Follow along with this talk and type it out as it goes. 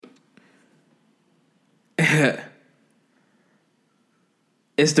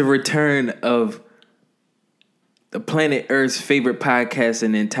It's the return of the planet Earth's favorite podcast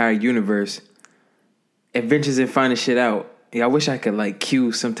in the entire universe. Adventures in Finding Shit Out. Yeah, I wish I could like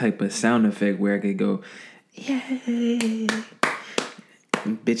cue some type of sound effect where I could go, yay.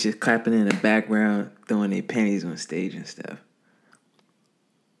 And bitches clapping in the background, throwing their panties on stage and stuff.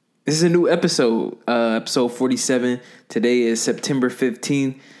 This is a new episode, episode 47. Today is September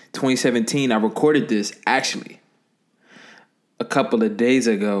 15th, 2017. I recorded this actually a couple of days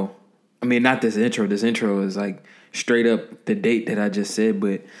ago. I mean, not this intro. This intro is like straight up the date that I just said,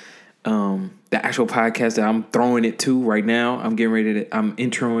 but the actual podcast that I'm throwing it to right now, I'm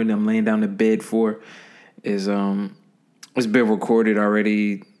introing, I'm laying down the bed for, is it's been recorded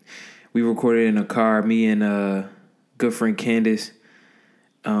already. We recorded in a car, me and good friend Candace.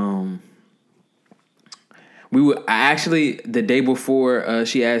 The day before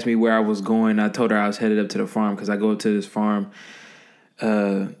she asked me where I was going, I told her I was headed up to the farm because I go to this farm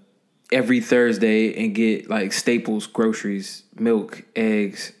every Thursday and get like staples, groceries, milk,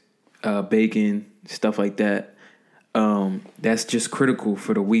 eggs, bacon, stuff like that. That's just critical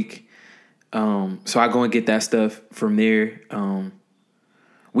for the week. So I go and get that stuff from there.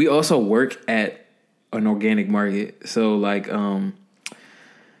 We also work at an organic market, so like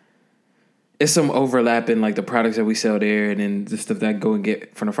it's some overlap in like the products that we sell there and then the stuff that I go and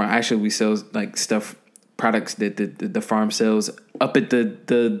get from the farm. Actually, we sell like products that the farm sells up at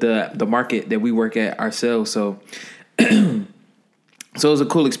the market that we work at ourselves. So so it was a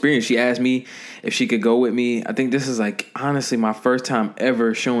cool experience. She asked me if she could go with me. I think this is like honestly my first time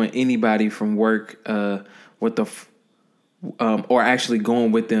ever showing anybody from work or actually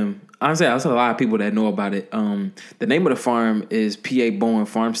going with them. Honestly, there's a lot of people that know about it. The name of the farm is P.A. Bowen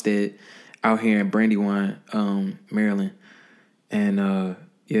Farmstead out here in Brandywine, Maryland. And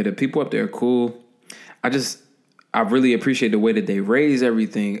the people up there are cool. I really appreciate the way that they raise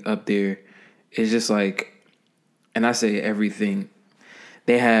everything up there. It's just like, and I say everything.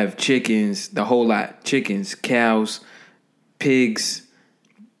 They have chickens, the whole lot. Chickens, cows, pigs.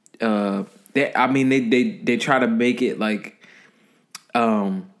 They try to make it like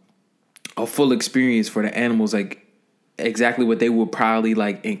a full experience for the animals, like exactly what they would probably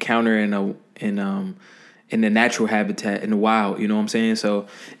like encounter in the natural habitat in the wild. You know what I'm saying? So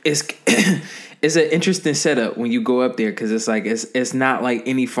it's it's an interesting setup when you go up there because it's like it's not like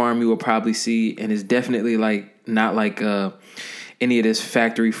any farm you will probably see, and it's definitely like not like any of this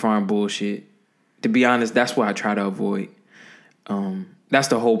factory farm bullshit. To be honest, that's what I try to avoid. That's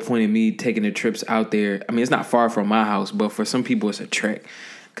the whole point of me taking the trips out there. I mean, it's not far from my house, but for some people, it's a trek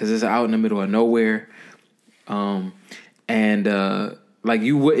because it's out in the middle of nowhere. Like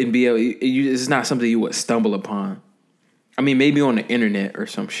you wouldn't be able. It's not something you would stumble upon. I mean, maybe on the internet or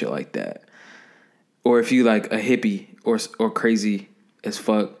some shit like that, or if you like a hippie or crazy as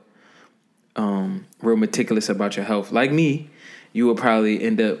fuck, real meticulous about your health, like me. You will probably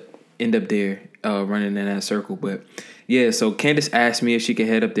end up there running in that circle. But yeah, so Candace asked me if she could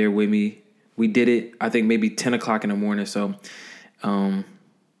head up there with me. We did it, I think maybe 10 o'clock in the morning. So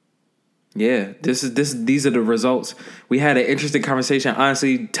these are the results. We had an interesting conversation.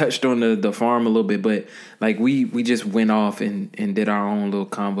 Honestly, touched on the farm a little bit, but like we just went off and did our own little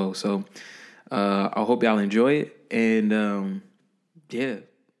convo. So I hope y'all enjoy it. And here's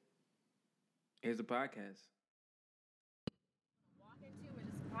the podcast.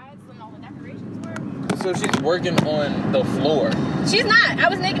 So she's working on the floor. She's not. I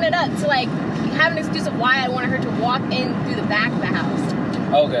was making it up to like have an excuse of why I wanted her to walk in through the back of the house.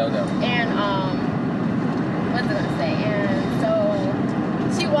 Okay. And what's I gonna say? And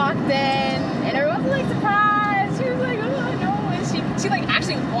so she walked in, and everyone was like surprised. She was like, "Oh no!" And she like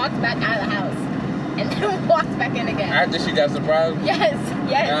actually walked back out of the house, and then walked back in again. After she got surprised. Yes.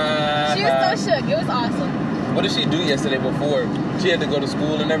 She was so shook. It was awesome. What did she do yesterday before? She had to go to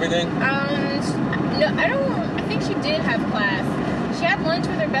school and everything? No, I think she did have class. She had lunch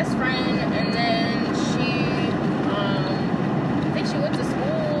with her best friend, and then I think she went to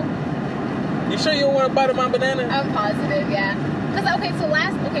school. You sure you don't want to bite of my banana? I'm positive, yeah. Because,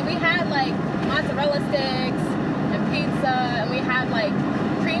 we had, like, mozzarella sticks and pizza, and we had, like,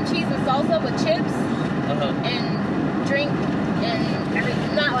 cream cheese and salsa with chips and drink and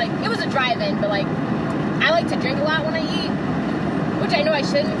everything. Not, like, it was a drive-in, but, like, I like to drink a lot when I eat, which I know I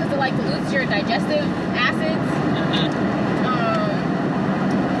shouldn't because it like to lose your digestive acids.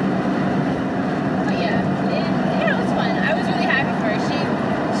 But yeah, it was fun. I was really happy for her.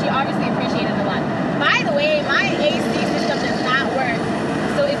 She obviously appreciated it a lot. By the way, my AC system does not work,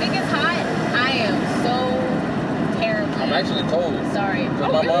 so if it gets hot, I am so terrible. I'm actually cold. Sorry.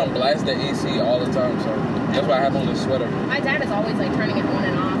 So my mom mom blasts the AC all the time, so that's why I have on this sweater. My dad is always like turning it on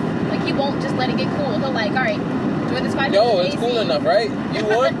and off. Like he won't just let it get cool. He'll like, all right, enjoy this 5 minutes. Yo, it's cool enough, right? You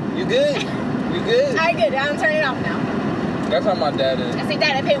want? You good? You good? All right, good. I'm turning it off now. That's how my dad is. I say,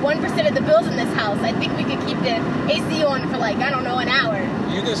 Dad, I pay 1% of the bills in this house. I think we could keep the AC on for like, I don't know, an hour.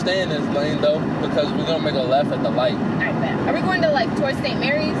 You can stay in this lane though, because we're gonna make a left at the light. Alright, bet. Are we going to like towards St.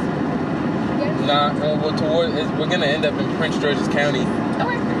 Mary's? Yeah. Nah, we're gonna end up in Prince George's County.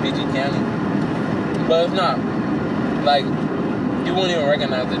 Okay. In PG County. But if not, like, you won't even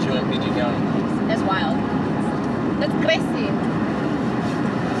recognize that you're in PG County. That's wild. That's crazy.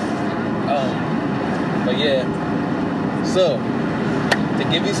 But yeah. So, to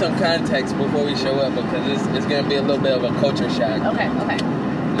give you some context before we show up, because it's going to be a little bit of a culture shock. Okay.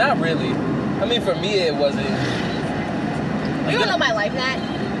 Not really. I mean, for me, it wasn't. You don't know my life, Nat.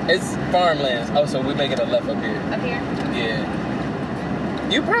 It's farmlands. Oh, so we're making a left up here. Up here? Yeah.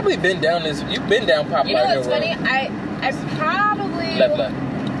 You've probably been down this. You've been down Poplar Hill. You know what's funny? I probably... Left.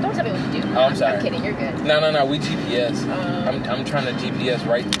 Don't tell me what to do. Oh, I'm sorry. I'm kidding. You're good. No. We GPS. I'm trying to GPS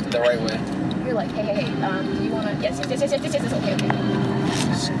the right way. You're like, hey, do you want to... Yes. Okay.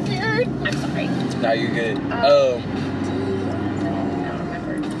 Scared. I'm sorry. No, you're good. I don't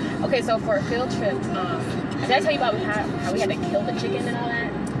remember. Okay, so for a field trip, did I tell you about how we had to kill the chicken and all that?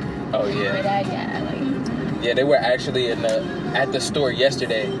 Oh, yeah. My dad, Yeah, they were actually at the store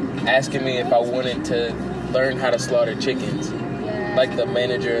yesterday asking me if I wanted to learn how to slaughter chickens. Yeah. Like the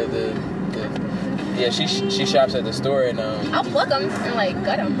manager of the she shops at the store and I'll pluck them and like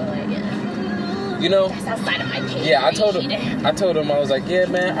gut them, but like you know, that's outside of my pay. Yeah, I told him I was like, yeah,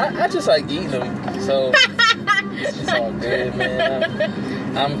 man, I just like eating them, so it's all good,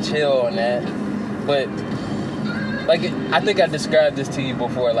 man. I'm chill on that, but. Like, I think I described this to you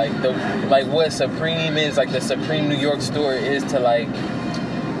before, like what Supreme is, like the Supreme New York store is to like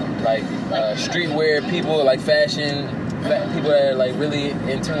streetwear people, like fashion, people that are like really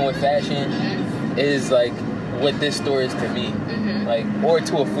in tune with fashion, is like what this store is to me, like, or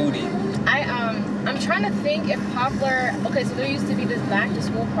to a foodie. I'm trying to think if Poplar, okay, so there used to be this back to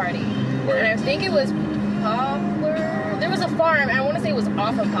school party, and I think it was Poplar, there was a farm, and I want to say it was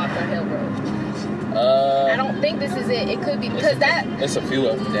off of Poplar Hill Road. I don't think this is it. It could be because there's a few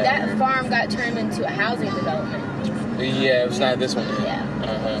of them. That farm got turned into a housing development. Yeah, it's not this one. Yeah.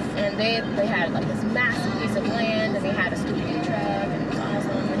 And they had like this massive piece of land, and they had a scoopy truck, and it was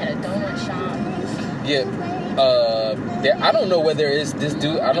awesome. They had a donut shop. Yeah. I don't know whether it's this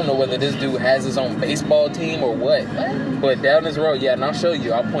dude. I don't know whether this dude has his own baseball team or what. But down this road, yeah, and I'll show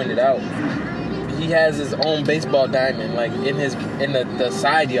you. I'll point it out. He has his own baseball diamond, like in the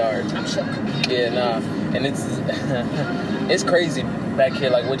side yard. I'm shook. Yeah, and it's crazy back here.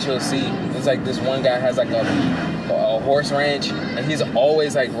 Like what you'll see, it's like this one guy has like a horse ranch, and he's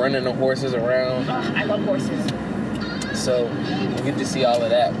always like running the horses around. I love horses. So you get to see all of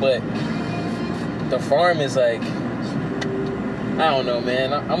that, but the farm is like, I don't know,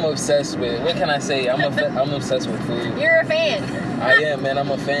 man. I'm obsessed with. What can I say? I'm obsessed with food. You're a fan. I am, man.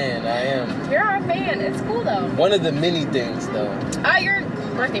 I'm a fan. I am. You're a fan. It's cool though. One of the many things, though. Your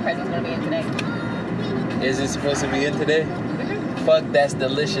birthday present's gonna be in today. Is it supposed to be in today? Mm-hmm. Fuck, that's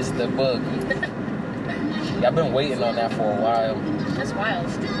delicious. The book. I've been waiting on that for a while. That's wild.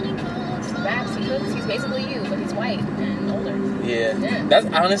 Raps, he cooks. He's basically you, but he's white and older. Yeah.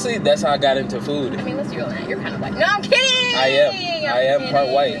 That's how I got into food. I mean, let's be real, man. You're kind of white. No, I'm kidding. I am part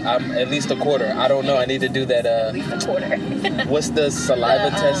white. I'm at least a quarter. I don't know. I need to do that. At least a quarter. What's the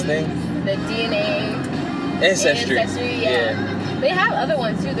saliva test thing? The DNA. Ancestry. Yeah. They have other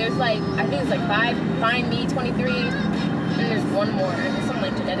ones too. There's like, I think it's like Find Me 23, and there's one more. And it's something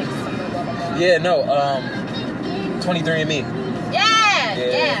like genetics, something blah blah blah. Yeah, no. 23andMe.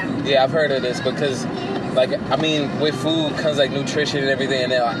 Yeah, I've heard of this because, like, I mean, with food comes like nutrition and everything,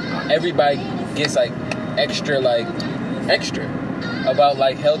 and then everybody gets like extra about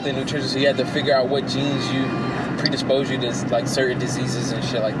like health and nutrition. So you have to figure out what genes you predispose you to like certain diseases and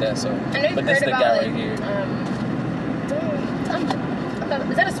shit like that. So, but this is the guy right here.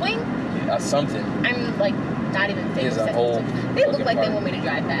 Is that a swing? Yeah, something. I'm like not even thinking. They look like they want me to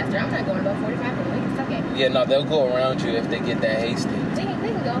drive faster. I'm not going above 45 for the week. It's okay. Yeah, no, they'll go around you if they get that hasty. They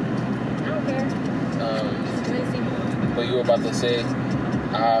can go. I don't care. But you were about to say,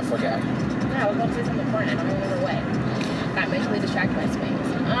 I forgot. No, I was about to say something important. I don't remember what. Got mentally distracted by swings.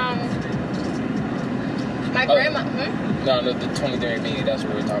 My grandma. No, the 23andMe. That's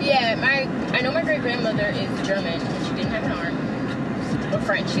what we're talking about. Yeah, I know my great grandmother is German, and she didn't have an arm. Or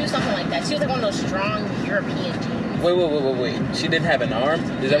French. She was something like that. She was like one of those strong European genes. Wait. She didn't have an arm?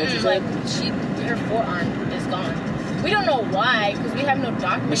 Is that what you said? Like her forearm is gone. We don't know why, because we have no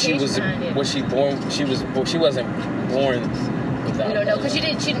documentation behind it. Was she born? She wasn't born without. We don't know, because she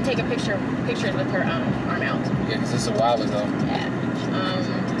didn't take pictures with her arm out. Yeah, because it's a while ago. Yeah.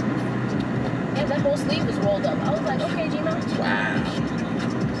 Yeah, that whole sleeve was rolled up. I was like, okay, Gina. Wow.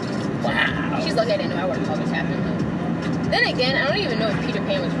 She's lucky I didn't know I would have called this happening. Then again, I don't even know if Peter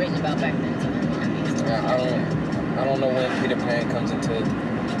Pan was written about back then. So yeah, I don't know when Peter Pan comes into.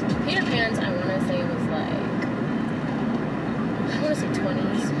 Peter Pan's, I want to say it was like, I want to say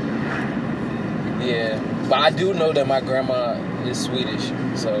 20s. Yeah, but I do know that my grandma is Swedish,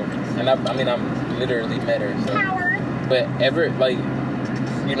 so, and I literally met her. So. Power. But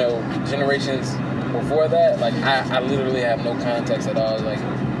generations before that, like I literally have no context at all, like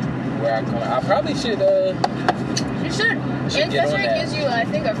where I come. I probably should. You should. Ancestry gives you, I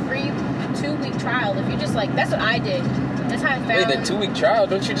think, a free 2-week trial if you just like. That's what I did. That's how I found. Wait, the 2-week trial?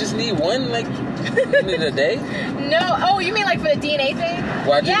 Don't you just need one like end of the day? No. Oh, you mean like for the DNA thing?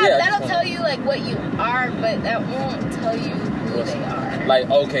 Well, that'll tell you like what you are, but that won't tell you who they are. Like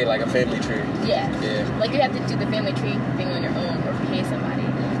like a family tree. Yeah. Like you have to do the family tree thing on your own or pay somebody.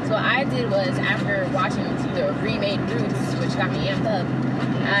 So what I did was after watching the remade Roots, which got me amped up,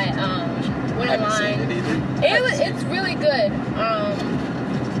 I went online. It's really good.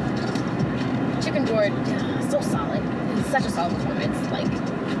 Chicken George, so solid. It's such a solid performance. Like,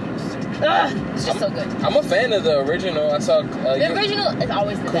 it's just so good. I'm a fan of the original. I saw the original is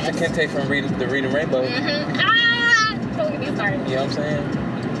always the best. Kunta Kinte from the Reading Rainbow. Mm-hmm. Don't get me started. You know what I'm saying?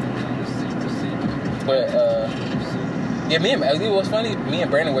 But what's funny? Me and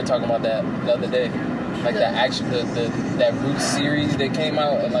Brandon were talking about that the other day. Like that Roots series that came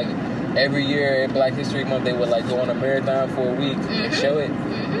out, and like every year at Black History Month they would like go on a marathon for a week and show it.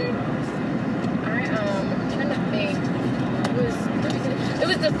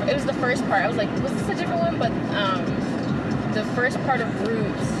 It was the first part. I was like, was this a different one? But the first part of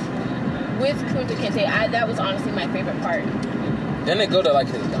Roots with Kunta Kinte, that was honestly my favorite part. Didn't it go to like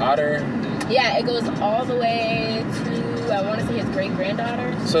his daughter? Yeah, it goes all the way to, I want to say, his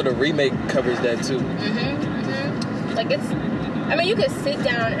great-granddaughter. So the remake covers that too. Like you could sit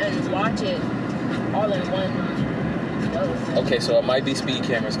down and watch it all in one go. Okay, so it might be speed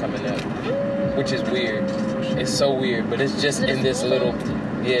cameras coming up, which is weird. It's so weird, but it's just in this little,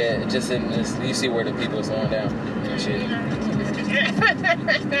 just in this, you see where the people are slowing down and shit.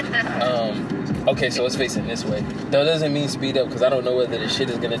 Okay, so it's facing this way. That doesn't mean speed up, because I don't know whether the shit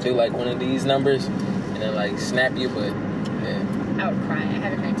is going to do like one of these numbers and then like snap you, but yeah. I would cry. I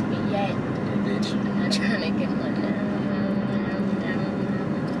haven't had to get yet. Yeah, bitch. I'm not trying to get one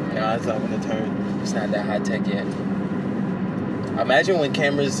now. No, it's not going to turn. It's not that high tech yet. Imagine when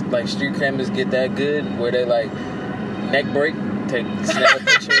cameras, like street cameras, get that good, where they like neck break, snap a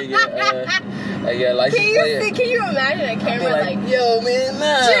picture of your license plate. Can you imagine a camera like yo man,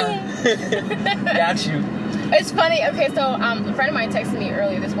 nah. Got you. It's funny. Okay, so a friend of mine texted me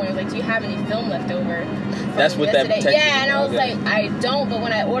earlier this morning. Was like, "Do you have any film left over?" That's what yesterday? that text. Yeah, and I was like, "I don't." But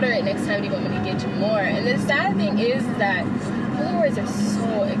when I order it next time, do you want me to get you more? And the sad thing is that Polaroids are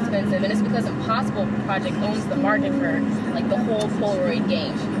so expensive, and it's because Impossible Project owns the market for like the whole Polaroid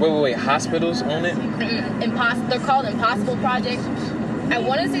game. Wait. Hospitals own it? They're called Impossible Project. I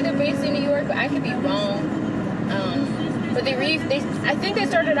want to say they're based in New York, but I could be wrong. But I think they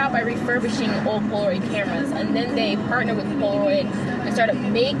started out by refurbishing old Polaroid cameras, and then they partnered with Polaroid and started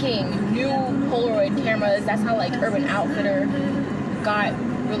making new Polaroid cameras. That's how like Urban Outfitter got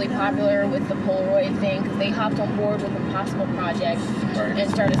really popular with the Polaroid thing, because they hopped on board with Impossible Project and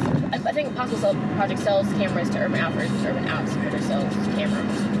started. I think Impossible Project sells cameras to Urban Outfitter. Urban Outfitter sells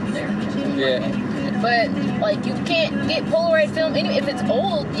cameras there. Yeah. But like you can't get Polaroid film if it's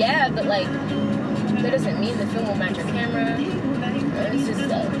old. Yeah, but like. That doesn't mean the film will match your camera. It's just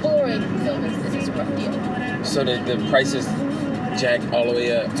Polaroid film is just a rough deal. So the price is jacked all the way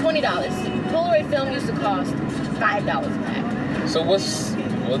up. $20. Polaroid film used to cost $5 a pack. So what's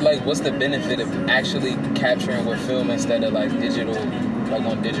the benefit of actually capturing with film instead of like digital, like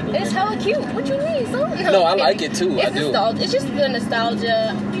on digital? It's hella cute. What you mean? No, I like it too. I do. Nostalgia. It's just the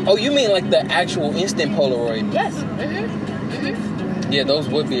nostalgia. Oh, you mean like the actual instant Polaroid? Yes. Yeah, those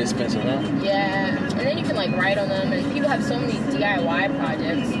would be expensive, huh? Yeah, and then you can like write on them, and people have so many DIY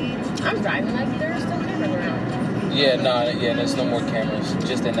projects. I'm driving like there's still cameras around. Yeah, there's no more cameras,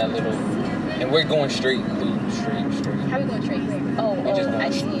 just in that little, and we're going straight through, straight. How are we going straight? I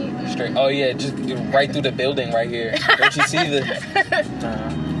see. Straight. Oh yeah, just right through the building right here. Don't you see the?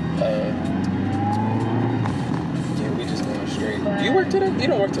 You work today? You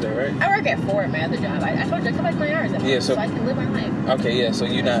don't work today, right? I work at 4 at my other job. I come back my hours at home, so I can live my life. Okay, yeah, so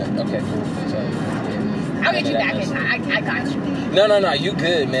you're not... Okay, cool. So, I'll get you back in time. I got you. No. You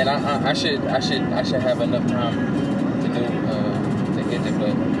good, man. I should have enough time to get there,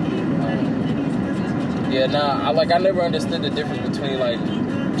 but yeah, nah. I never understood the difference between like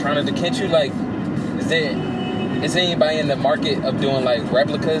trying to. Can't you like? Is anybody in the market of doing like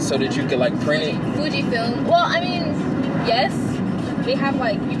replicas so that you could like print it? Fujifilm. Well, I mean, yes. They have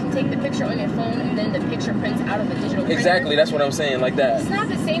like, you can take the picture on your phone and then the picture prints out of a digital printer. Exactly, that's what I'm saying, like that. It's not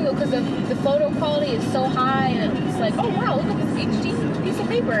the same though, because the photo quality is so high and it's like, oh wow, look at this HD piece of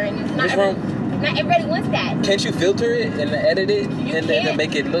paper, and it's not not everybody wants that. Can't you filter it and edit it and then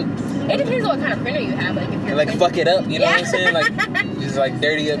make it look? It depends on what kind of printer you have. Like if you're like fuck it up, you know what I'm saying? Like just like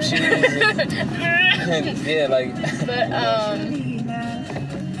dirty up shoes. And, yeah, like. But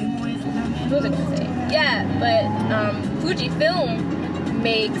what was I gonna say? Yeah, but Fujifilm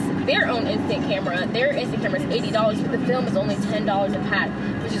makes their own instant camera. Their instant camera is $80, but the film is only $10 a pack,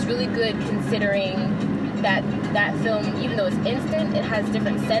 which is really good considering that film, even though it's instant, it has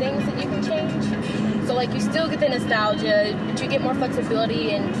different settings that you can change. So like you still get the nostalgia, but you get more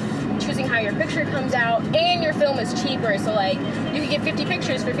flexibility in choosing how your picture comes out, and your film is cheaper. So like you can get 50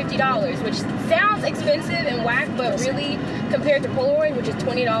 pictures for $50, which sounds expensive and whack, but really compared to Polaroid, which is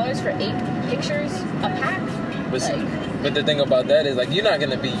 $20 for 8 pictures a pack. But the thing about that is, like, you're not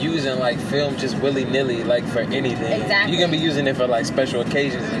gonna be using like film just willy nilly, like for anything. Exactly. You're gonna be using it for like special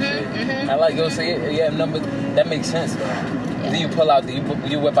occasions and shit. I like go say it. Yeah, no, but that makes sense though. Yeah. Then you pull out you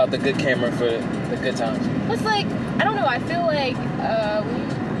whip out the good camera for the good times. It's like, I don't know. I feel like when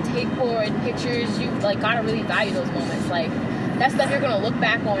you take Polaroid pictures, you like gotta really value those moments. Like that stuff you're gonna look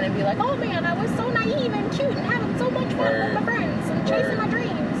back on and be like, oh man, I was so naive and cute and having so much fun with my friends and chasing my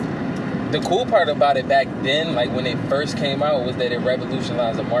dreams. The cool part about it back then, like when it first came out, was that it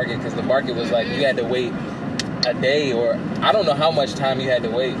revolutionized the market, because the market was like, you had to wait a day, or I don't know how much time you had to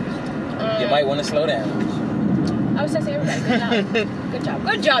wait. You might want to slow down. I was texting everybody. Good job.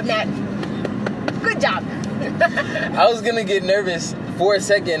 Good job, Nat. Good job. I was gonna get nervous for a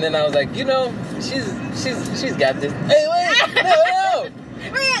second, and I was like, you know, she's got this. Hey, wait, no.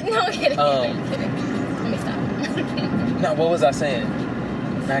 No, I'm kidding. Let me stop. No, what was I saying?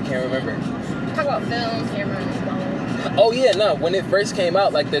 I can't remember. Talk about film, camera, and phone. Oh yeah, no. When it first came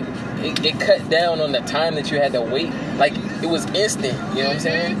out, like it cut down on the time that you had to wait. Like it was instant. You know what I'm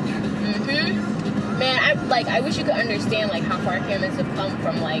saying? Man, I wish you could understand like how far cameras have come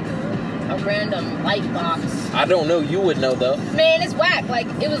from like a random light box. I don't know. You would know though. Man, it's whack. Like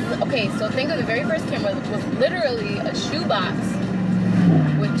it was okay. So think of the very first camera was literally a shoebox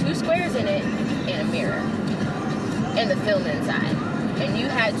with 2 squares in it and a mirror and the film inside. And you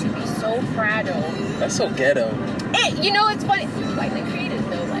had to be so fragile. That's so ghetto. You know, it's funny. Like, they created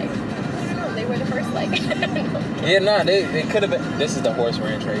though, like, I don't know, they were the first, like. Yeah, nah, they could have been. This is the horse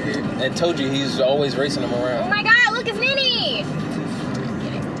ranch right here. I told you, he's always racing them around. Oh my god, look, it's Nini!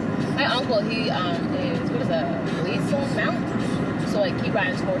 My uncle, he is a police mount. So, like, he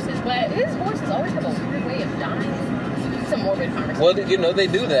rides horses. But his horses always have a weird way of dying. It's a morbid conversation. Well, you know, they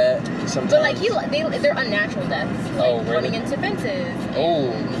do that sometimes. But, like, they're unnatural deaths. Like, really? Running into fences.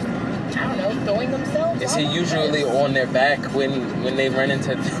 Oh. I don't know, throwing themselves. Is he usually on their back when they run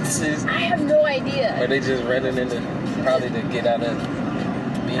into fences? I have no idea. Or they just running into, probably to get out of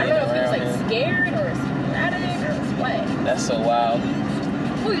being around him? I don't know if he was like scared or sporadic or what. That's so wild.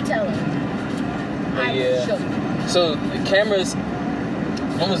 Who you telling? I will show you. So the cameras,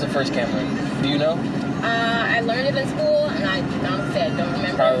 when was the first camera? Do you know? I learned it in school, and I honestly I don't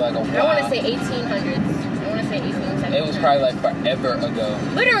remember. Probably like a while. I want to say 1800s. I want to say 1800s. It was probably like forever ago.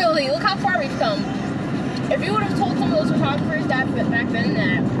 Literally, look how far we've come. If you would have told some of those photographers back then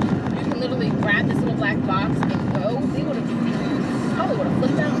that you can literally grab this little black box and go, they would have probably would have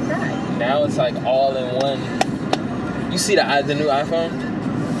flipped out and cried. Now it's like all in one. You see the new iPhone?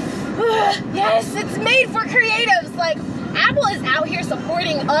 Yes, it's made for creatives. Like, Apple is out here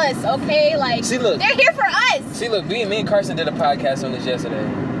supporting us, okay? Like, see, look, they're here for us. See, look, me and Carson did a podcast on this yesterday.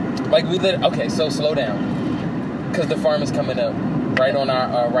 Like, okay, so slow down. Because the farm is coming up right on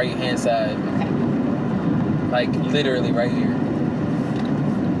our right-hand side. Okay. Like, literally right here.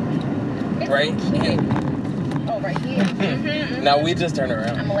 It's right here. Oh, right here. Mm-hmm. Now, we just turn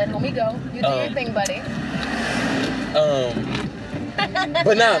around. I'm going to let homie go. You do your thing, buddy.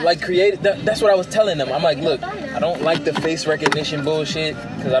 But nah, like that's what I was telling them. I'm like, look, I don't like the face recognition bullshit,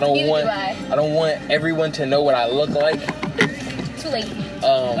 because I don't want everyone to know what I look like. Too late.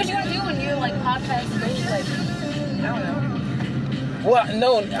 What you gonna do when you're like podcast goes like, I don't know. Well,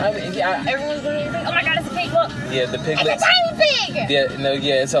 no, I mean, everyone's gonna think, oh my god, it's a pig, look. Yeah, the piglets. It's a tiny pig.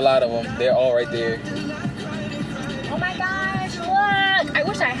 Yeah, it's a lot of them. They're all right there. Oh my gosh, look. I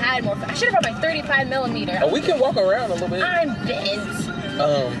wish I had had more. I should have brought my 35 millimeter. Oh, we can walk around a little bit. I'm bent.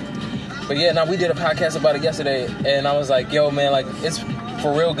 But yeah, no, we did a podcast about it yesterday, and I was like, yo, man, like, it's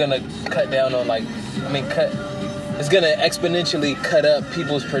for real gonna cut down on, like, it's gonna exponentially cut up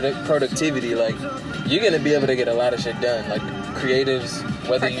people's productivity. Like, you're gonna be able to get a lot of shit done. Like, creatives,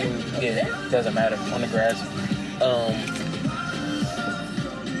 whether doesn't matter, on the grass.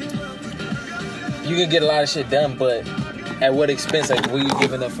 You can get a lot of shit done, but at what expense? Like, what are you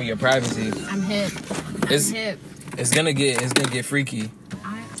giving up for your privacy? I'm hip. It's gonna get freaky.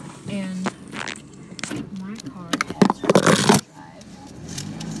 And my car has front wheel drive.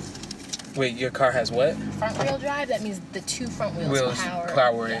 Wait, your car has what? Front wheel drive. That means the two front wheels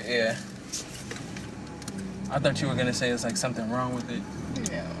power it. Yeah. I thought you were gonna say it's like something wrong with it.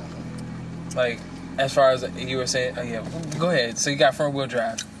 No. Like, as far as you were saying, yeah. Go ahead. So you got front wheel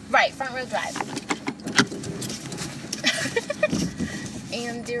drive. Right, front wheel drive.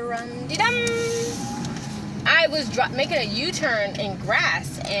 And I was making a U-turn in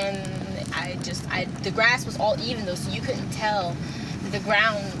grass, and the grass was all even though, so you couldn't tell the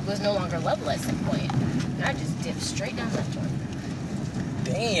ground was no longer level at some point. And I just dipped straight down that joint.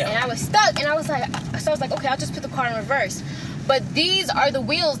 Damn. And I was stuck, and I was like, okay, I'll just put the car in reverse. But these are the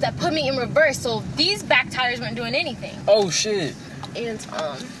wheels that put me in reverse, so these back tires weren't doing anything. Oh shit. And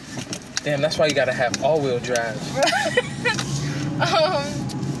damn, that's why you gotta have all-wheel drive.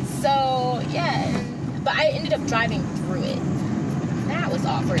 So yeah, but I ended up driving through it. That was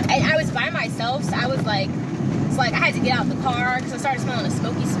awkward, and I was by myself, so I was like, I had to get out of the car because I started smelling a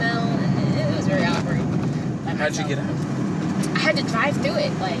smoky smell, and it was very awkward. How'd you get out? I had to drive through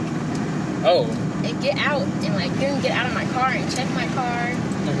it, and get out, and then get out of my car and check my car.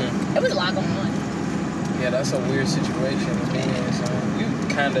 Mm-hmm. It was a lot going on. Yeah, that's a weird situation to be in. So you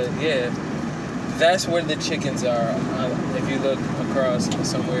kind of, that's where the chickens are. If you look across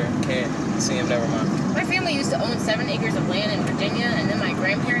somewhere, can't see them, never mind. My family used to own 7 acres of land in Virginia, and then my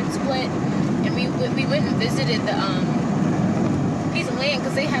grandparents split, and we went and visited the piece of land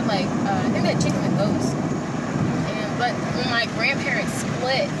because they had I think they had chicken and goats. But when my grandparents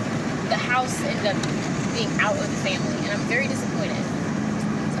split, the house ended up being out of the family, and I'm very disappointed.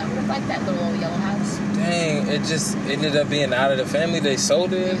 So I would have liked that little old yellow house. Dang, it just ended up being out of the family. They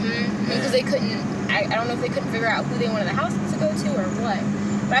sold it. Mm-hmm. Because they couldn't. I don't know if they couldn't figure out who they wanted the house to go to or what.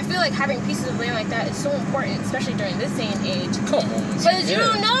 But I feel like having pieces of land like that is so important, especially during this day and age. Come on. Because you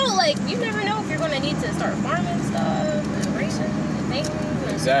don't know, you never know if you're going to need to start farming stuff and raising things.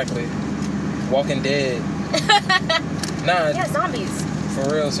 Exactly. Walking Dead. Nah. Yeah, zombies. For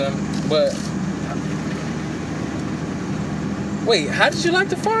real, son. But wait, how did you like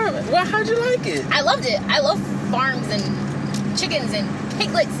the farm? Well, how'd you like it? I loved it. I love farms and chickens and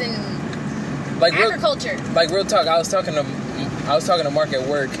piglets and agriculture. Real talk. I was talking to Mark at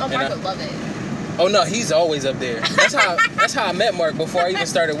work. Oh, Mark would love it. Oh no, he's always up there. That's how I met Mark before I even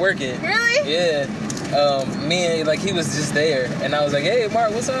started working. Really? Yeah. Me and he was just there, and I was like, "Hey,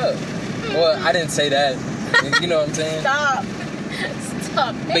 Mark, what's up?" Well, I didn't say that. You know what I'm saying? Stop.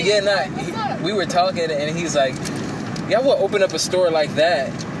 But yeah, we were talking, and he's like, "Yeah, I would open up a store like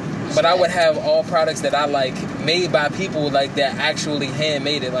that, but I would have all products that I like made by people that actually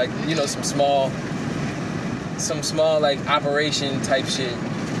handmade it, some small operation type shit."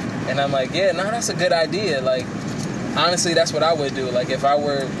 And I'm like, "Yeah, no, that's a good idea. Honestly, that's what I would do. If I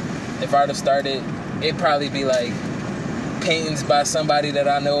were to start it, it'd probably be paintings by somebody that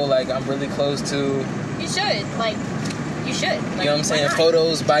I know, I'm really close to." You should. You should. You know what I'm saying?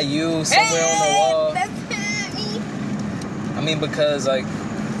 Photos by you somewhere on the wall. That's me. I mean, because,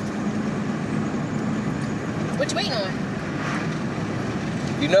 What you waiting on?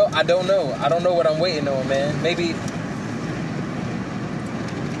 I don't know. I don't know what I'm waiting on, man. Maybe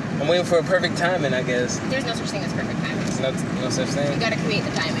I'm waiting for a perfect timing, I guess. There's no such thing as perfect timing. There's no such thing? You gotta create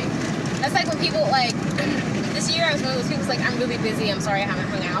the timing. That's when people, this year I was one of those people I'm really busy, I'm sorry I haven't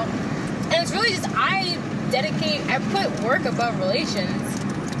hung out. And it's really just, I put work above relations.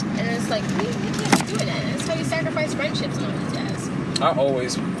 And it's you can't be doing that. That's how you sacrifice friendships and all this jazz. I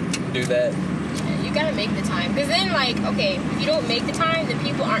always do that. Yeah, you gotta make the time. Because then, okay, if you don't make the time, then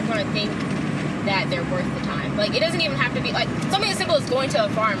people aren't gonna think that they're worth the time. It doesn't even have to be, something as simple as going to a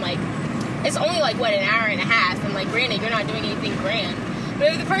farm. It's only, an hour and a half. And, granted, you're not doing anything grand.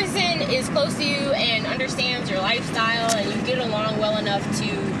 But if the person is close to you and understands your lifestyle and you get along well enough to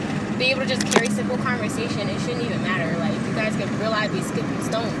be able to just carry simple conversation, it shouldn't even matter. You guys could realize be skipping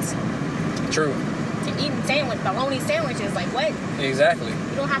stones. True. And eating bologna sandwiches, what? Exactly.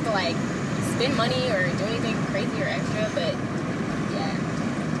 You don't have to, spend money or do anything crazy or extra, but,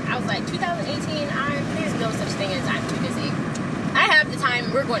 yeah. I was 2018, there's no such thing as I'm too busy. I I have the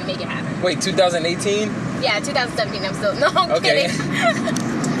time. We're going to make it happen. Wait, 2018? Yeah, 2017. I'm still... No, I'm Okay. kidding.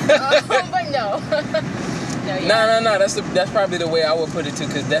 But no. No. That's probably the way I would put it too.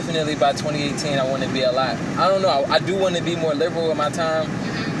 Because definitely by 2018, I want to be a lot. I don't know. I do want to be more liberal with my time.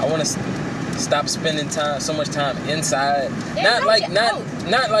 I want to stop spending so much time inside. Yeah, not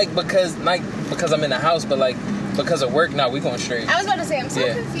like because I'm in the house, but like because of work. Nah, we going straight. I was about to say I'm so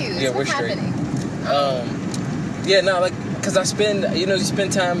confused. Yeah, What's we're straight. happening? Like because I spend you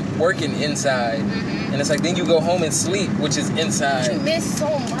spend time working inside. And it's like then you go home and sleep, which is inside. You miss so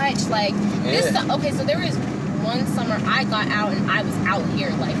much. Like okay, so there was one summer I got out and I was out here.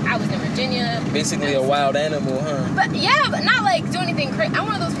 Like I was in Virginia. Basically a wild animal, huh? But yeah, but not like do anything crazy. I'm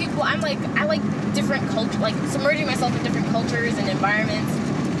one of those people. I like different culture, like submerging myself in different cultures and environments.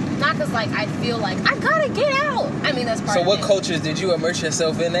 Not because like I feel like I gotta get out. I mean that's part. So of what it. Cultures did you immerse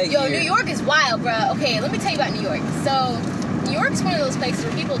yourself in that year? New York is wild, bro. Okay, let me tell you about New York. So New York's one of those places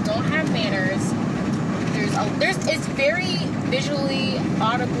where people don't have manners. It's very visually,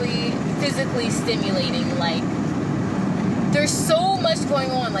 audibly, physically stimulating. Like, there's so much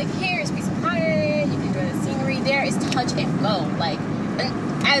going on. Like, here's a piece of pie, you can enjoy the scenery. There is touch and go. Like, and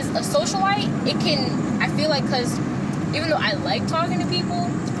as a socialite, I feel like, because even though I like talking to people,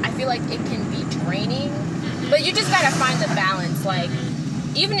 I feel like it can be draining. But you just gotta find the balance. Like,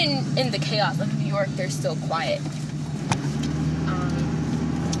 even in the chaos of New York, they're still quiet.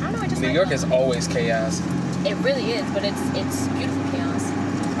 I don't know, I just New like York that. is always chaos. It really is, but it's beautiful chaos.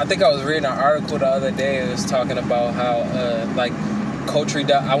 I think I was reading an article the other day. It was talking about how, like,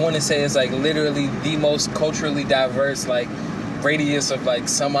 I want to say it's, like, literally the most culturally diverse, like, radius of, like,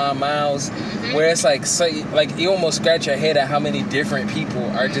 some odd miles. Where it's, like, you almost scratch your head at how many different people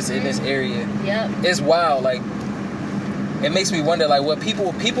are just in this area. Yep. It's wild. Like, it makes me wonder, like, what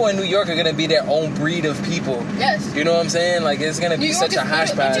people in New York are going to be their own breed of people. Yes. You know what I'm saying? Like, it's going to be such a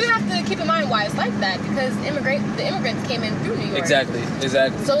hodgepodge. But you have to keep in mind why it's like that, because the immigrants came in through New York. Exactly.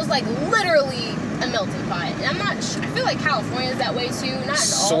 So it's like literally a melting pot. And I'm not sure, I feel like California is that way too, not in all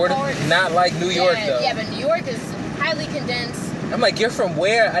sort parts. of, not like New York though. Yeah, but New York is highly condensed. I'm like, you're from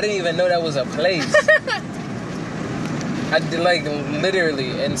where? I didn't even know that was a place. I did, like,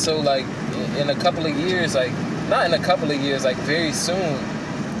 literally. And so, like, in a couple of years, like, not in a couple of years, like, very soon,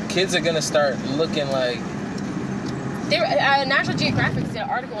 kids are going to start looking like... National Geographic did an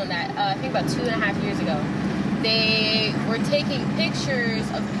article on that, I think about 2.5 years ago. They were taking pictures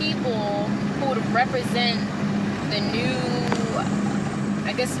of people who would represent the new,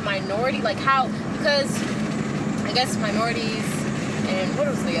 I guess, minority, like how, because I guess minorities, and what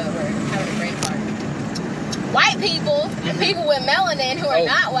was the other word? I'm having a brain fart. White people, and people with melanin who are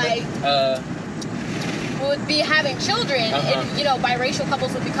not white, would be having children, and biracial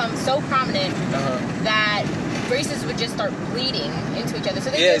couples would become so prominent that races would just start bleeding into each other. So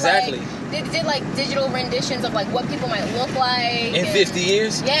they did like digital renditions of like what people might look like in 50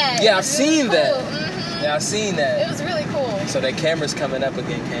 years. Yeah, I've seen cool. that. Mm-hmm. Yeah, I've seen that. It was really cool. So that camera's coming up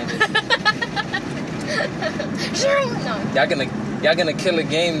again, Candace. Sure. No. Y'all gonna kill a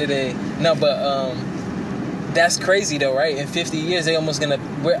game today. No, but that's crazy though, right? In 50 years,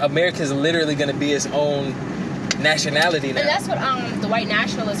 America's literally gonna be its own nationality now. And that's what the white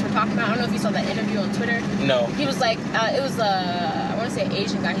nationalists were talking about. I don't know if you saw that interview on Twitter. No. He was like, I want to say an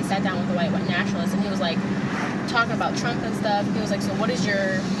Asian guy. He sat down with the white nationalist, and he was like talking about Trump and stuff. He was like, so what is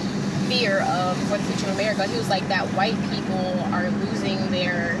your fear for the future of America? He was like that white people are losing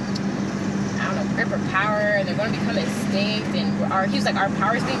their, I don't know, grip or power, and they're going to become extinct, and he was like, our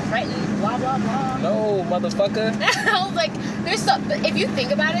power is being threatened, blah, blah, blah. No, motherfucker. I was like, but if you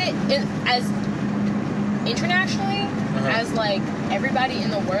think about it, as internationally, as like everybody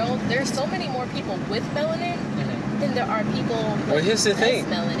in the world, there's so many more people with melanin than there are people with here's the thing.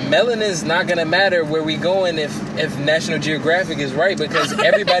 Melanin. Melanin's not gonna matter where we going if National Geographic is right, because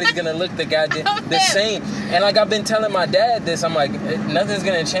everybody's gonna look the same. And like I've been telling my dad this, I'm like, nothing's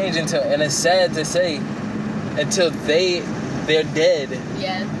gonna change until, and it's sad to say, until they're dead.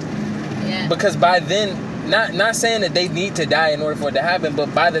 Yeah. Because by then, not saying that they need to die in order for it to happen,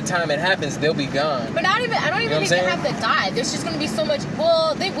 but by the time it happens, they'll be gone. But I don't even think they have to die. There's just going to be so much,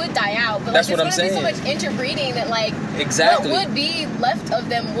 well, they would die out, but that's like, what I'm saying. There's going to be so much interbreeding that like, exactly, what would be left of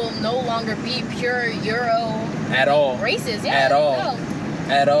them will no longer be pure Euro at all races. Yeah,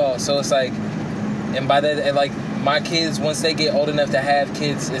 at all. So it's like, and by that, and like my kids, once they get old enough to have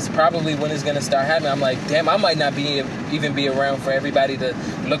kids, it's probably when it's going to start happening. I'm like, damn, I might not even be around for everybody to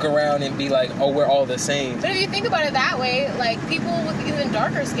look around and be like, oh, we're all the same. But if you think about it that way, like people with even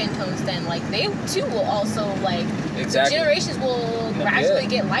darker skin tones, then like they too will also like, exactly, generations will gradually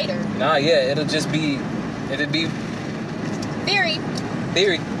get lighter. It'll be Theory.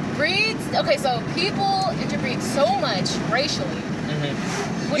 Breeds. Okay, so people interbreed so much racially.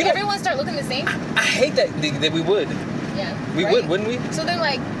 Mm-hmm. Would everyone start looking the same? I hate that we would. Yeah. We would, wouldn't we? So then,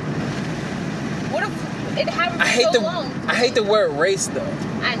 like, what if it happened for so long? I hate the word race, though.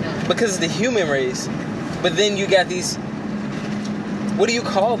 I know. Because it's the human race. But then you got these... What do you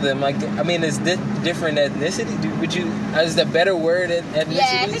call them? Like, I mean, is different ethnicity? Is the better word ethnicity?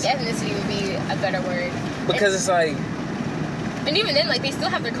 Yeah, I think ethnicity would be a better word. Because it's like... And even then, like, they still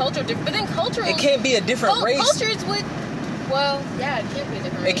have their culture. But then cultural... It can't be a different race. Cultures would... Well, yeah, it can't be a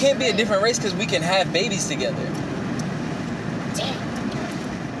different race. It can't be a different race because we can have babies together. Damn.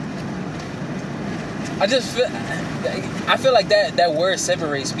 I feel like that word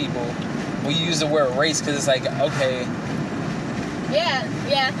separates people when you use the word race because it's like, okay.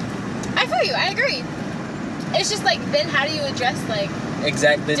 Yeah. I feel you. I agree. It's just like, then how do you address, like...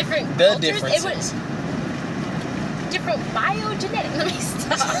 Exactly. Different the cultures? differences. Different biogenetics. Let me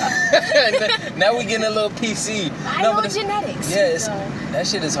stop. Now we getting a little PC. Biogenetics. Yes. That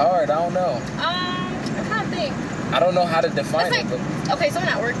shit is hard. I don't know. I'm trying to think. I don't know how to define it. Okay,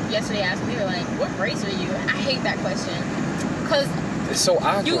 someone at work yesterday asked me, they were like, what race are you? I hate that question. Because... It's so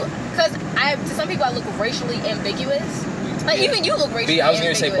awkward. Because to some people, I look racially ambiguous. Like, even you look racially ambiguous. I was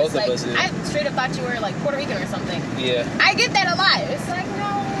going to say both of us. I straight up thought you were, like, Puerto Rican or something. Yeah. I get that a lot. It's like,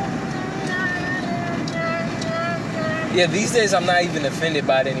 no. Yeah, these days I'm not even offended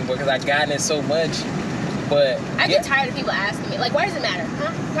by it anymore because I've gotten it so much. But I get tired of people asking me, like, why does it matter?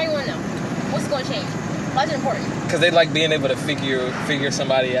 Huh? Why do you want to know? What's going to change? Why is it important? Because they like being able to figure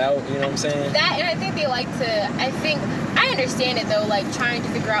somebody out, you know what I'm saying? That, and I think they like to, I understand it though, like trying to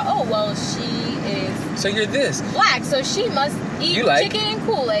figure out, oh, well, she is... So you're this. Black, so she must eat chicken and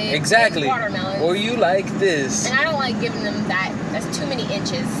Kool-Aid. Exactly. And watermelon. Or you like this. And I don't like giving them that. That's too many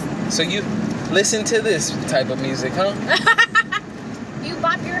inches. So you listen to this type of music, huh? You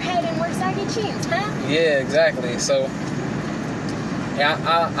bop your head and wear saggy jeans, huh? Yeah, exactly. So, yeah,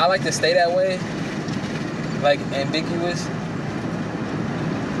 I like to stay that way. Like, ambiguous.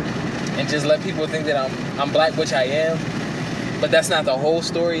 And just let people think that I'm black, which I am. But that's not the whole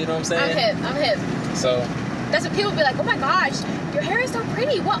story, you know what I'm saying? I'm hip. So... That's what people be like, oh my gosh, your hair is so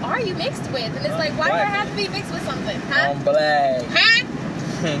pretty. What are you mixed with? And it's like, why do I have to be mixed with something, huh? I'm black. Huh?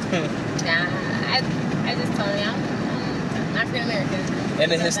 Nah, I just told you, I'm African American.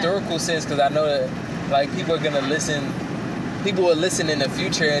 In a historical sense, because I know that, like, people will listen in the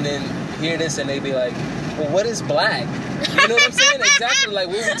future and then hear this and they be like, well, what is black? You know what I'm saying? Exactly, like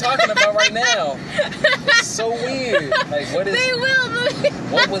what we're talking about right now. It's so weird. Like, what is... They will.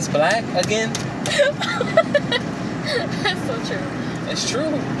 What was black again? That's so true. It's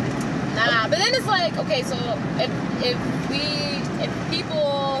true. Nah, but then it's like, okay, so if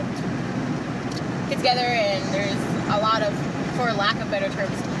people get together and there's a lot of, for lack of better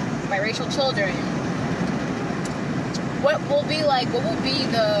terms, biracial children, what will be the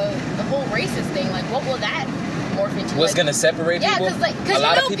whole racist thing? Like, what will that morph into? What's gonna separate people? Yeah, because you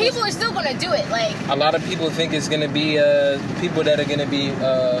know people are still gonna do it. Like, a lot of people think it's gonna be people that are gonna be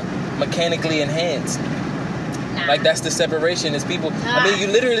mechanically enhanced. Nah. Like, that's the separation. Is people. I mean, you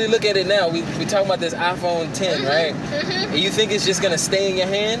literally look at it now. We talking about this iPhone 10, right? Mm-hmm. And you think it's just gonna stay in your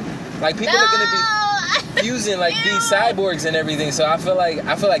hand? Like, people are gonna be using like these cyborgs and everything. So I feel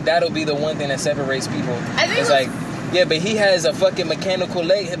like that'll be the one thing that separates people. I think it's like, yeah, but he has a fucking mechanical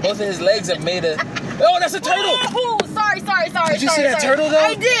leg. Both of his legs are made of... Oh, that's a turtle! Oh, sorry. Did you see that turtle, though?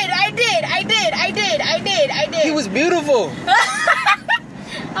 I did. He was beautiful.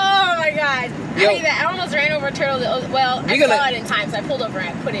 Oh, my God. Yo, I almost ran over a turtle. Well, I saw it in time, so I pulled over and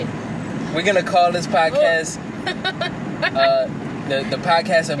I put it. We're going to call this podcast the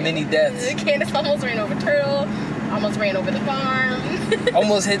podcast of many deaths. Candace almost ran over a turtle. Almost ran over the farm.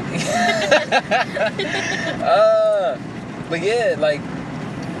 Almost hit. But yeah, like,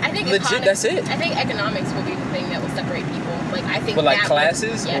 I think legit. That's it. I think economics will be the thing that will separate people. Like, I think. But like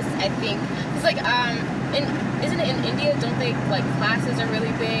classes. Yes, I think it's like isn't it in India? Don't they like classes are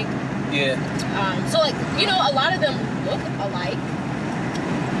really big? Yeah. So like, you know, a lot of them look alike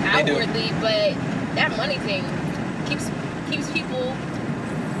outwardly, but that money thing keeps people.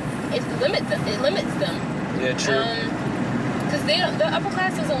 It limits them. Yeah, true. Because the upper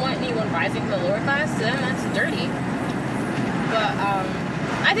class doesn't want anyone rising from the lower class. To them, that's dirty. But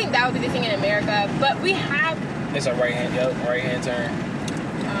I think that would be the thing in America. But we have... It's a right hand turn.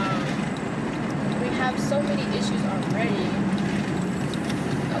 We have so many issues already.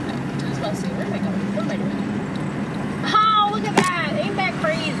 Okay, I was about to say, where am I going? What am I doing? Oh, look at that! Ain't that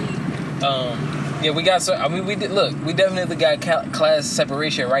crazy? Yeah, we got... we definitely got class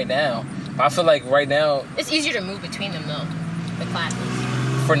separation right now. I feel like right now... It's easier to move between them, though. the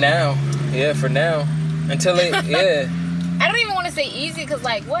classes. For now. Yeah, for now. Until it, yeah. I don't even want to say easy because,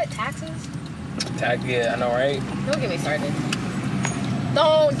 like, what? Taxes? Yeah, I know, right? Don't get me started.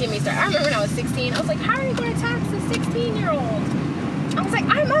 Don't get me started. I remember when I was 16, I was like, how are you going to tax a 16-year-old? I was like,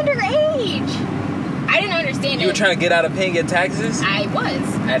 I'm underage. I didn't understand it. You were trying to get out of paying your taxes? I was.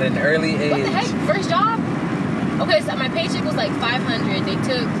 At an early age. What the heck? First job? Okay, so my paycheck was like $500. They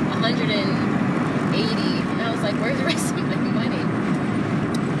took $180. And I was like, where's the rest of my money?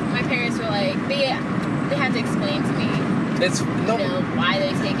 My parents were like, they had to explain to me, why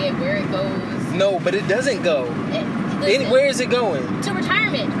they take it, where it goes. No, but it doesn't go. Where is it going? To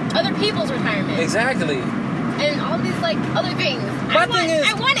retirement. Other people's retirement. Exactly. And all these, like, other things. My thing is...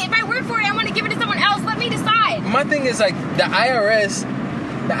 I want it. If I work for it, I want to give it to someone else. Let me decide. My thing is, like, the IRS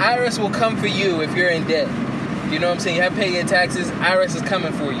will come for you if you're in debt. You know what I'm saying? You have to pay your taxes. IRS is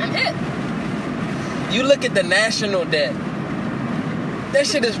coming for you. I'm hip. You look at the national debt. That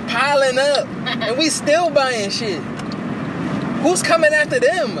shit is piling up. And we still buying shit. Who's coming after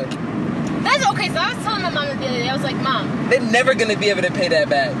them? That's okay. So I was telling my mom the other day, I was like, Mom, they're never going to be able to pay that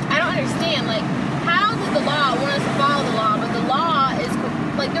back. I don't understand. Like, how does the law want us to follow the law, but the law is,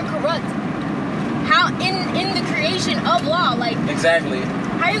 like, they're corrupt? How, in the creation of law, like... Exactly.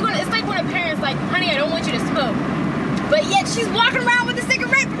 How are you going to... It's like when a parent's like, honey, I don't want you to smoke. But yet she's walking around with a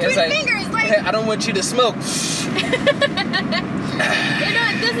cigarette between her fingers. Like, hey, I don't want you to smoke.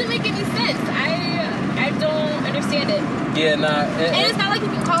 It doesn't make any sense. I don't understand it. Yeah, nah. And it's not like you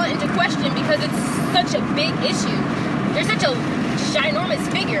can call it into question because it's such a big issue. There's such a ginormous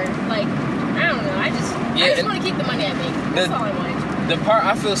figure. Like, I don't know. I just want to keep the money I make. That's all I want. The part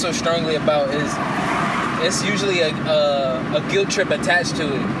I feel so strongly about is it's usually a guilt trip attached to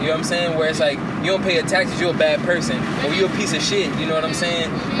it. You know what I'm saying? Where it's like, you don't pay your taxes, you're a bad person. Or you're a piece of shit. You know what I'm saying?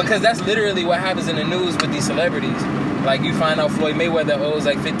 Because that's literally what happens in the news with these celebrities. Like, you find out Floyd Mayweather owes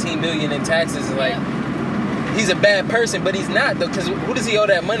like $15 million in taxes. Like, he's a bad person, but he's not, though, because who does he owe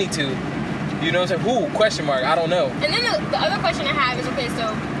that money to? You know what I'm saying? Who? Question mark. I don't know. And then the other question I have is, okay,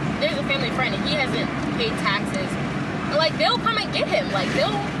 so there's a family friend and he hasn't paid taxes. Like, they'll come and get him. Like,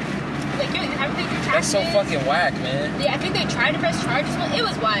 they'll... Like, yo, you haven't paid your taxes. That's so fucking whack, man. Yeah, I think they tried to press charges. Well, it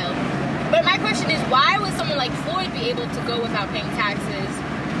was wild. But my question is, why would someone like Floyd be able to go without paying taxes?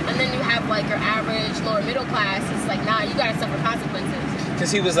 And then you have, like, your average lower middle class. It's like, nah, you gotta suffer consequences.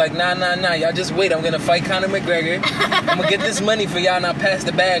 Because he was like, nah, y'all just wait. I'm gonna fight Conor McGregor. I'm gonna get this money for y'all and I'll pass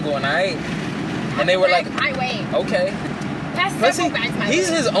the bag on, alright? And they were like, my way. Okay. He's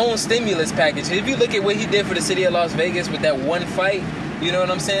his own stimulus package. If you look at what he did for the city of Las Vegas with that one fight, you know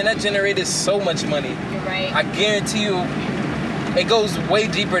what I'm saying? That generated so much money. You're right. I guarantee you, it goes way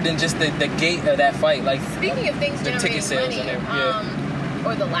deeper than just the gate of that fight. Like, speaking of things generating money,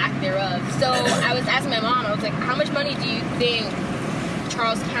 or the lack thereof. So I was asking my mom, I was like, how much money do you think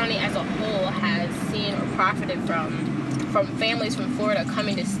Charles County as a whole has seen or profited from families from Florida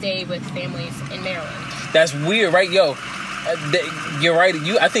coming to stay with families in Maryland? That's weird, right? Yo, you're right.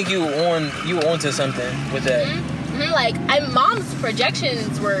 I think you were onto something with that. Like, mom's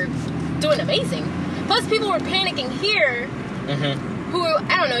projections were doing amazing. Plus, people were panicking here. Who are,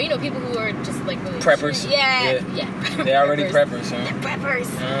 I don't know, people who are just like really preppers. Yeah. They're already preppers. Huh? They're preppers.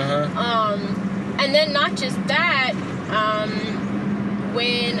 And then not just that.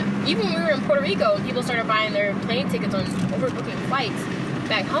 When we were in Puerto Rico, people started buying their plane tickets on overbooking flights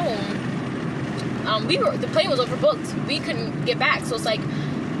back home. The plane was overbooked. We couldn't get back. So it's like,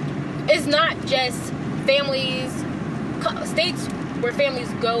 it's not just states where families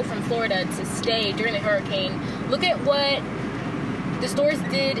go from Florida to stay during the hurricane. Look at what the stores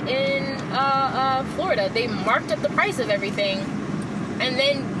did in Florida. They marked up the price of everything, and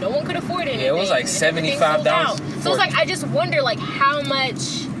then no one could afford anything. Yeah, it was like $75. So it's like, I just wonder, like, how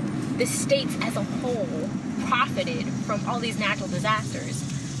much the states as a whole profited from all these natural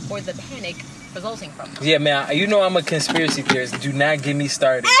disasters, or the panic resulting from them. Yeah, man, I'm a conspiracy theorist. Do not get me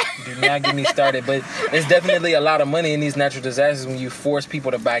started. But there's definitely a lot of money in these natural disasters when you force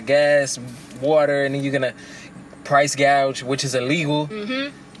people to buy gas, water, and then you're gonna price gouge, which is illegal.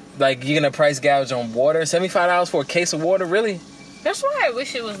 Like, you're gonna price gouge on water. $75 for a case of water, really? That's why I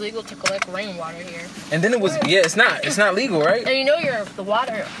wish it was legal to collect rainwater here. And then it was, it's not legal, right? And the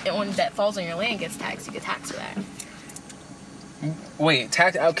water that falls on your land gets taxed. You get taxed for that. Wait,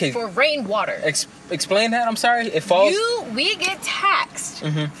 tax? Okay. For rainwater. Explain that. I'm sorry. It falls. We get taxed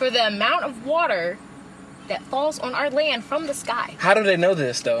for the amount of water that falls on our land from the sky. How do they know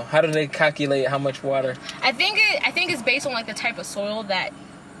this, though? How do they calculate how much water? I think it's based on, like, the type of soil that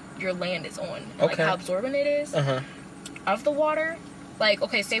your land is on, and like how absorbent it is of the water. Like,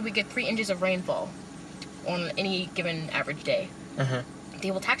 okay, say we get 3 inches of rainfall. on any given average day,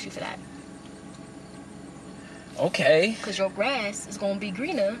 they will tax you for that. Okay. Because your grass is going to be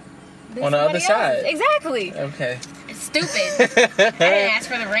greener than on the other else's. side. Exactly. Okay. It's stupid. I didn't ask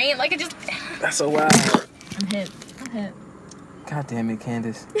for the rain. Like, it just... That's so wild. I'm hip. God damn it,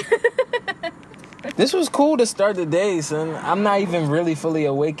 Candace. This was cool to start the day, son. I'm not even really fully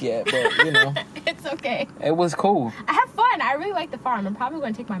awake yet, but, you know. It's okay. It was cool. I have fun. I really like the farm. I'm probably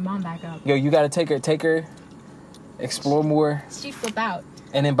going to take my mom back up. Yo, you got to take her, explore more. She flip out.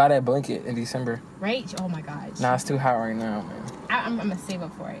 And then buy that blanket in December. Right? Oh, my gosh. Nah, it's too hot right now, man. I'm going to save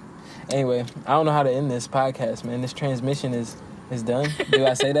up for it. Anyway, I don't know how to end this podcast, man. This transmission is done. Do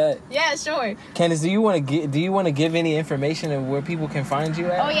I say that? Yeah, sure. Candace, do you want to give any information of where people can find you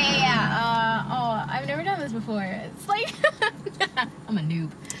at? Oh, yeah. I've never done this before. It's like... I'm a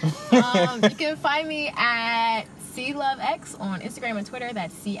noob. You can find me at CLoveX on Instagram and Twitter.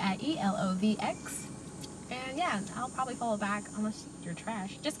 That's CIELOVX. And yeah, I'll probably follow back unless you're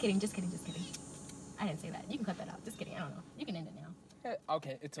trash. Just kidding. I didn't say that. You can cut that out. Just kidding. I don't know. You can end it now.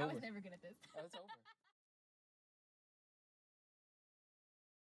 Okay, it's over. I was never good at this. It's over.